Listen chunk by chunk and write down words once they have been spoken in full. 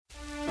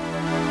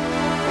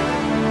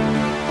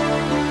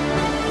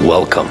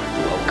Welcome.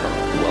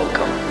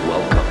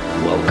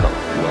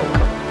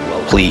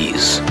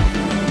 Please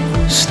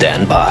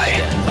stand by.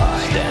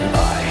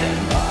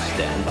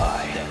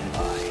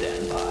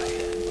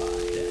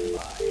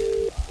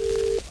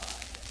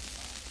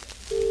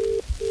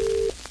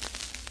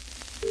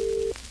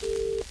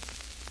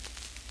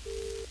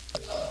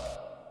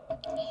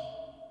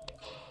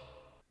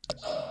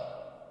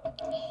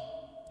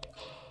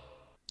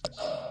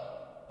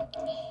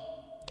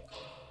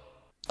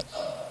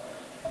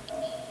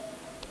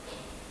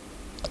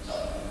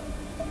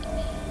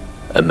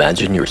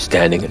 Imagine you're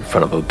standing in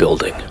front of a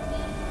building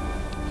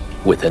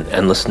with an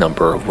endless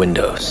number of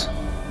windows.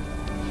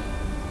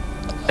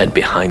 And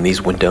behind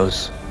these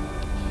windows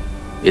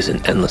is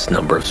an endless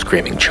number of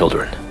screaming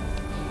children,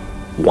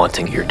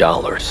 wanting your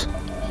dollars,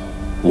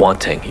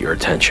 wanting your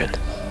attention,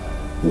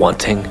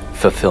 wanting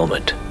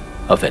fulfillment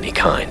of any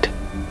kind.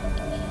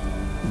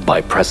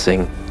 By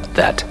pressing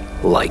that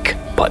like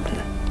button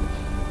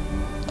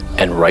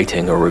and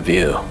writing a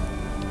review.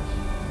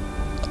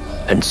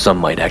 And some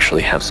might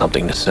actually have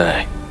something to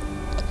say.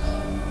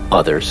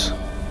 Others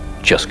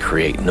just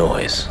create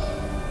noise,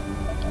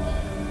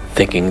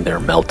 thinking their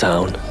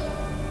meltdown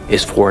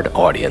is for an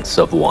audience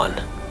of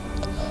one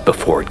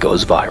before it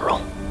goes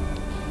viral.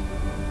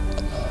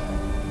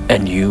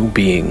 And you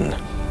being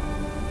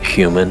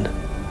human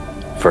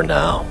for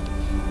now,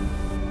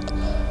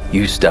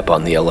 you step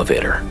on the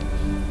elevator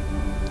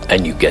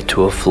and you get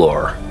to a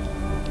floor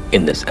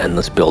in this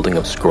endless building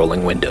of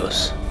scrolling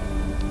windows.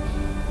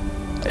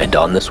 And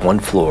on this one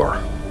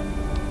floor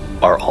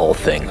are all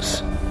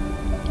things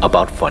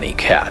about funny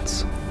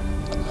cats.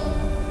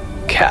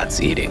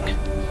 Cats eating.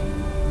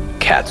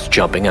 Cats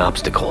jumping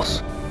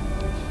obstacles.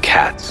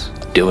 Cats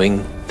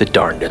doing the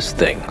darndest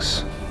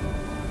things.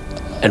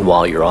 And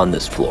while you're on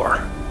this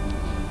floor,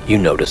 you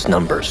notice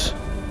numbers.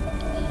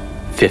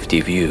 50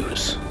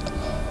 views.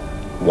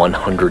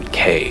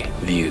 100K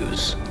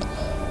views.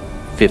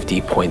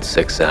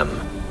 50.6M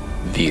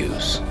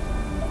views.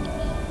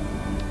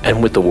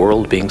 And with the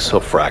world being so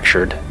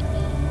fractured,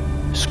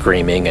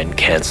 screaming and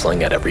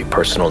canceling at every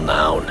personal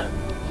noun,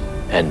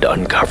 and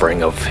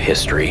uncovering of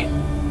history,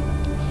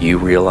 you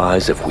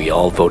realize if we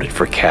all voted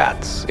for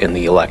cats in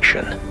the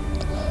election,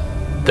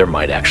 there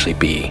might actually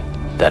be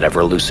that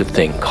ever-elusive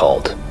thing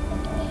called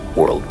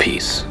world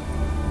peace.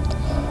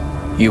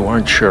 You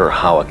aren't sure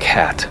how a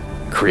cat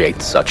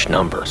creates such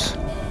numbers.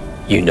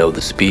 You know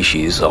the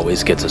species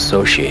always gets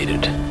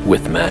associated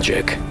with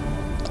magic.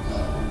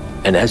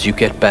 And as you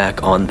get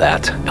back on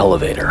that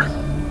elevator,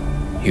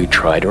 you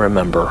try to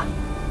remember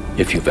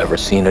if you've ever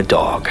seen a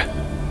dog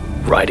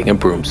riding a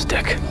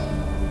broomstick.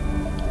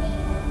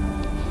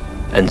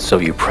 And so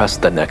you press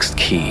the next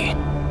key,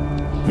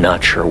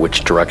 not sure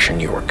which direction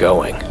you are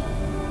going,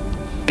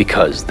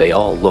 because they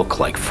all look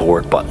like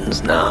forward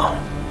buttons now.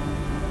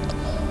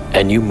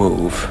 And you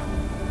move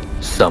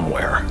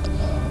somewhere,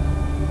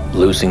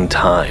 losing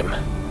time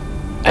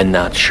and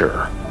not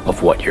sure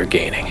of what you're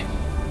gaining.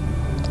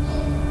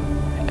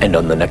 And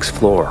on the next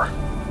floor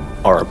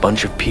are a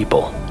bunch of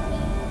people,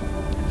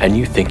 and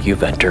you think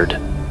you've entered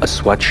a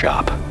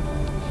sweatshop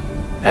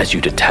as you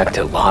detect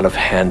a lot of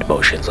hand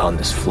motions on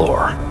this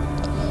floor.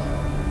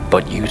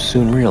 But you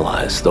soon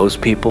realize those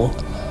people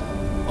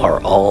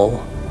are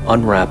all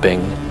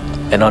unwrapping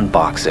and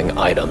unboxing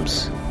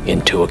items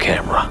into a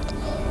camera.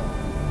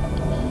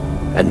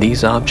 And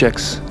these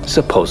objects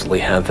supposedly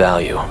have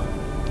value,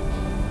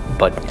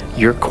 but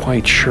you're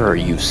quite sure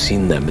you've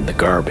seen them in the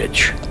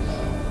garbage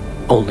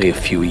only a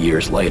few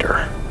years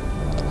later,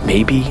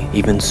 maybe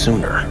even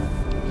sooner.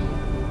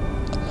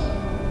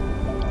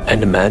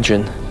 And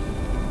imagine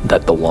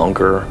that the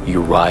longer you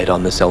ride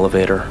on this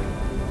elevator,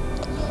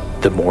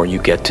 the more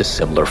you get to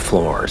similar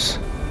floors.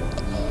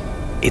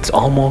 It's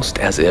almost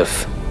as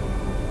if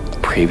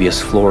previous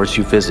floors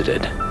you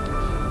visited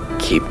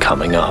keep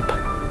coming up.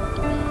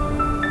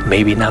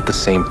 Maybe not the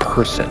same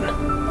person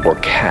or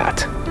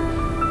cat,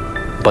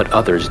 but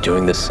others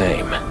doing the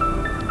same.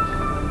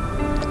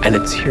 And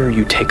it's here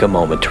you take a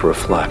moment to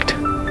reflect,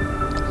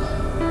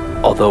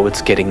 although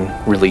it's getting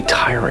really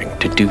tiring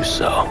to do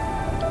so.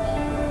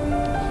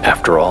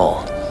 After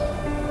all,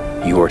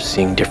 you are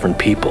seeing different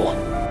people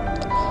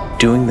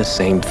doing the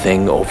same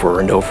thing over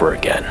and over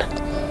again.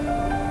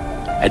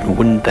 And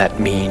wouldn't that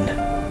mean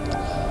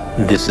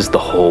this is the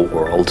whole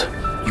world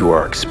you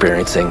are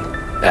experiencing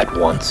at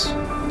once?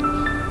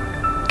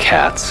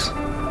 Cats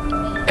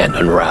and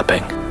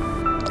unwrapping.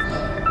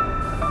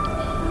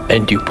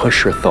 And you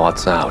push your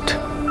thoughts out,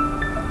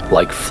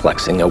 like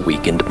flexing a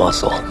weakened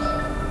muscle,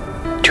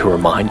 to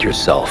remind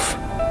yourself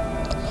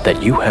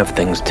that you have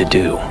things to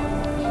do.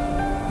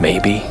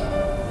 Maybe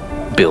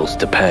bills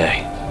to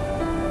pay,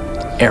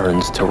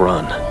 errands to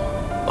run,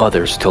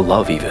 others to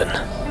love even.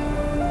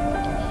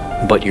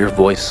 But your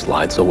voice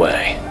slides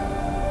away,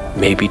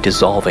 maybe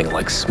dissolving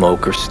like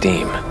smoke or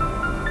steam,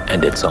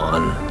 and it's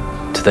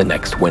on to the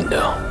next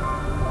window.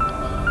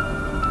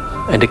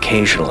 And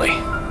occasionally,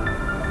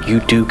 you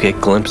do get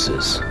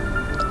glimpses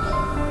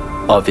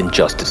of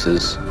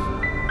injustices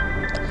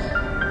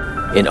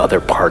in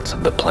other parts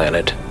of the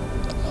planet,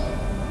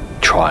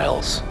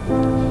 trials,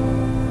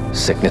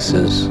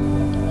 sicknesses,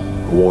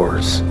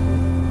 wars.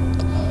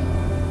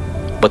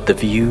 But the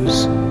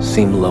views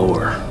seem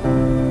lower,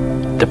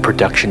 the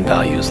production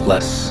values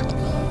less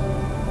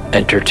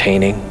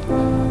entertaining,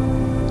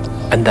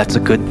 and that's a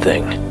good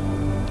thing.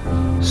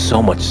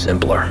 So much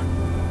simpler.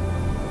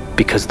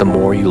 Because the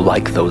more you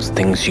like those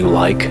things you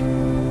like,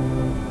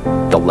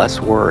 the less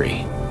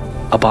worry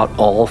about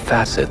all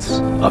facets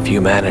of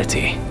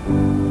humanity.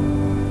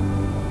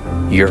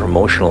 Your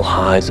emotional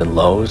highs and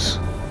lows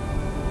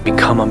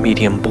become a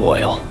medium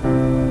boil,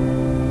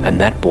 and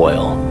that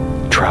boil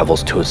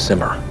travels to a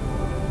simmer,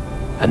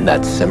 and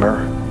that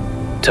simmer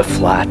to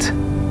flat,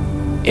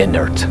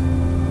 inert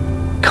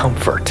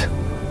comfort.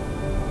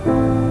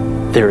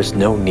 There is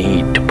no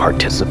need to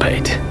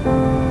participate.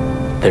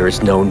 There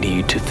is no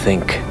need to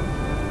think.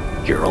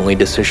 Your only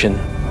decision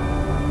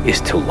is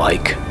to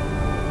like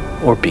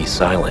or be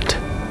silent.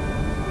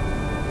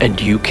 And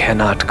you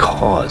cannot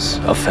cause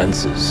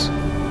offenses.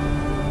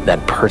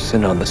 That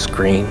person on the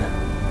screen,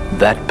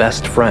 that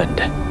best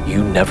friend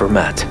you never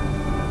met,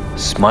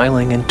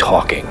 smiling and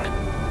talking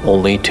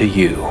only to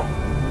you,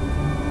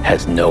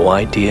 has no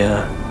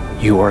idea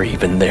you are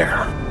even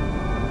there.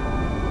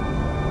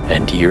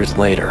 And years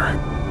later,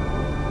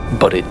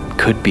 but it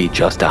could be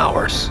just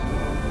hours,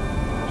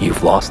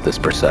 you've lost this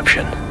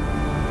perception.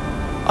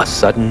 A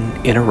sudden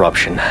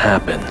interruption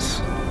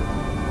happens.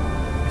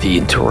 The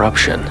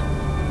interruption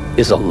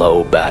is a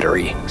low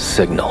battery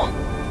signal.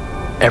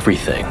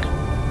 Everything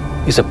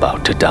is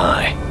about to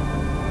die.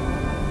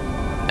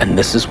 And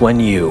this is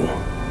when you,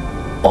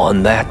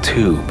 on that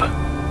tube,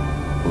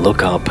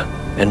 look up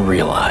and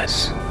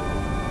realize,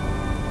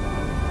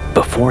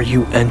 before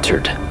you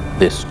entered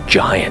this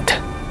giant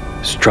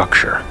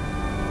structure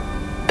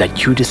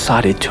that you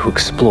decided to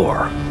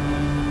explore,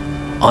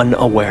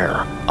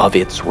 unaware of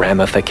its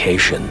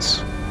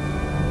ramifications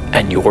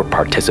and your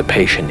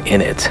participation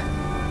in it,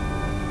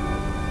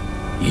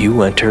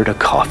 you entered a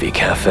coffee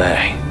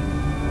cafe,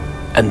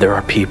 and there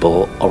are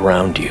people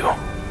around you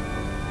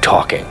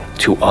talking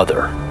to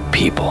other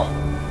people,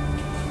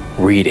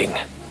 reading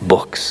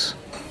books,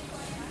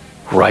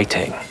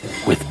 writing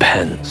with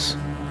pens,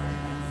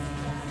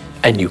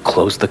 and you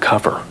close the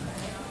cover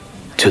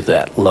to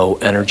that low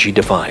energy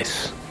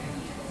device,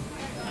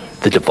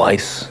 the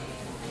device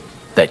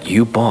that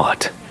you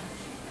bought,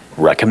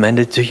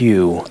 recommended to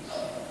you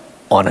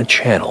on a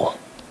channel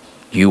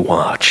you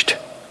watched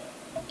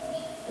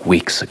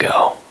weeks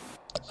ago.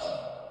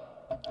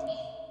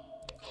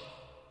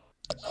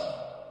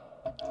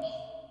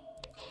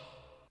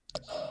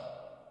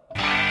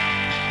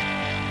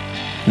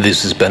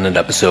 This has been an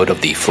episode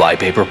of the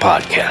Flypaper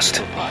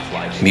Podcast.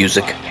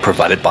 Music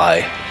provided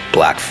by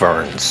Black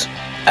Ferns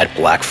at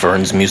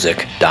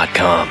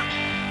blackfernsmusic.com.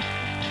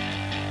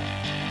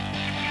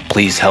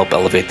 Please help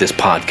elevate this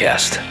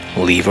podcast.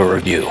 Leave a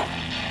review.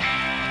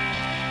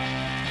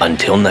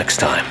 Until next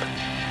time,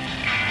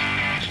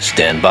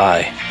 stand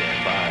by